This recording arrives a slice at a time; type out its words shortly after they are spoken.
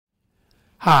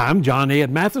Hi, I'm John Ed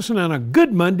Mathison, and a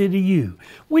good Monday to you.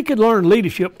 We could learn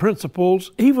leadership principles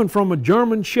even from a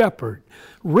German Shepherd.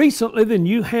 Recently, the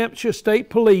New Hampshire State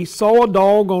Police saw a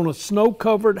dog on a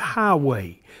snow-covered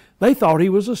highway. They thought he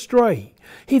was a stray.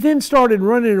 He then started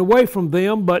running away from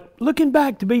them, but looking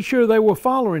back to be sure they were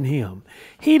following him.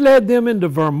 He led them into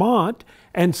Vermont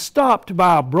and stopped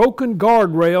by a broken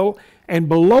guardrail, and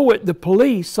below it the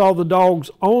police saw the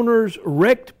dog's owner's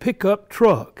wrecked pickup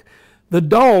truck. The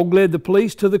dog led the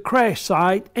police to the crash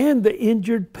site and the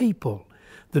injured people.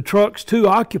 The truck's two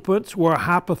occupants were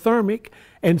hypothermic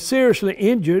and seriously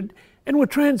injured and were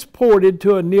transported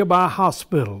to a nearby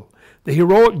hospital. The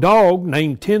heroic dog,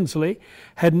 named Tinsley,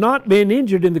 had not been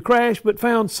injured in the crash but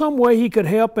found some way he could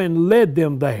help and led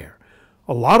them there.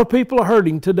 A lot of people are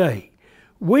hurting today.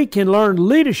 We can learn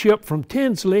leadership from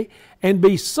Tinsley and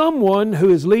be someone who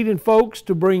is leading folks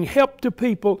to bring help to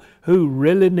people who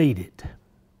really need it.